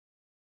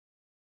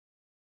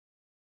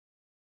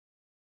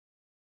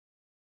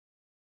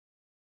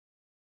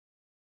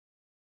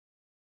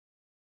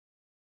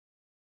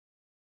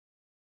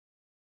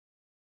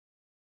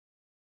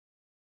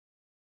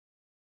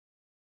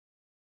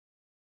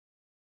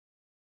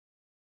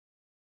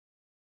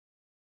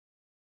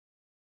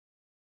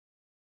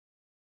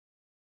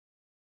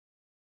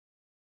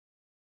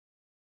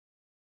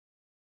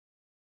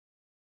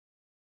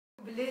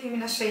بالله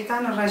من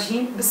الشيطان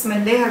الرجيم. بسم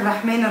الله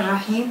الرحمن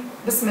الرحيم.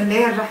 بسم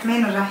الله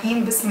الرحمن الرحيم.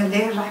 بسم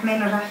الله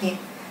الرحمن الرحيم.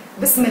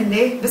 بسم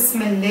الله بسم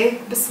الله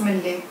بسم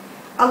الله.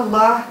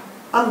 الله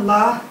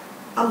الله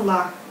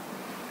الله.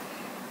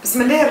 بسم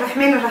الله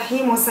الرحمن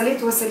الرحيم، والصلاة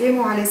والسلام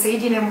على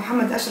سيدنا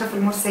محمد أشرف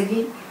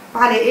المرسلين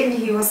وعلى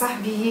آله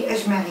وصحبه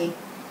أجمعين.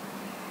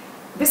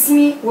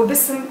 باسمي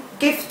وباسم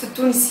كافة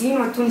التونسيين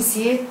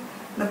والتونسيات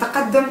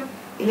نتقدم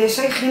إلى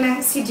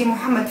شيخنا سيدي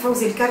محمد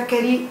فوزي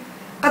الكركري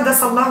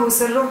قدس الله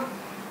سره،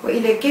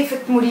 وإلى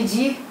كافة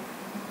مريديه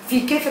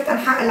في كافة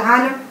أنحاء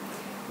العالم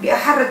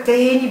بأحر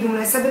التهاني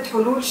بمناسبة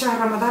حلول شهر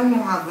رمضان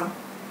المعظم،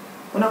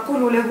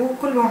 ونقول له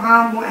كل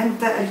عام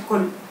وأنت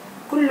الكل،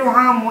 كل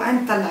عام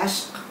وأنت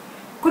العشق،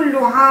 كل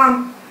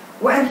عام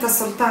وأنت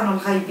السلطان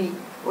الغيبي.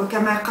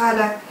 وكما قال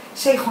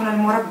شيخنا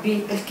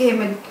المربي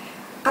الكامل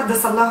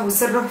قدس الله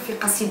سره في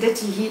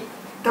قصيدته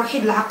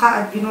توحيد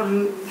العقائد بنور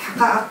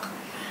الحقائق: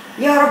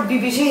 يا ربي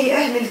بجاه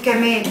أهل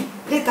الكمال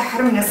لا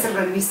تحرمنا سر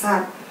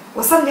الوصال،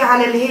 وصل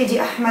على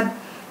الهادي أحمد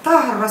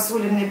طه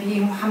الرسول النبي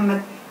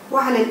محمد،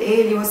 وعلى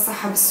الآل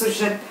والصحب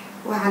السجد،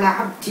 وعلى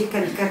عبدك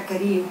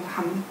الكركري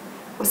محمد.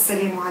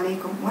 والسلام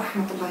عليكم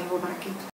ورحمة الله وبركاته.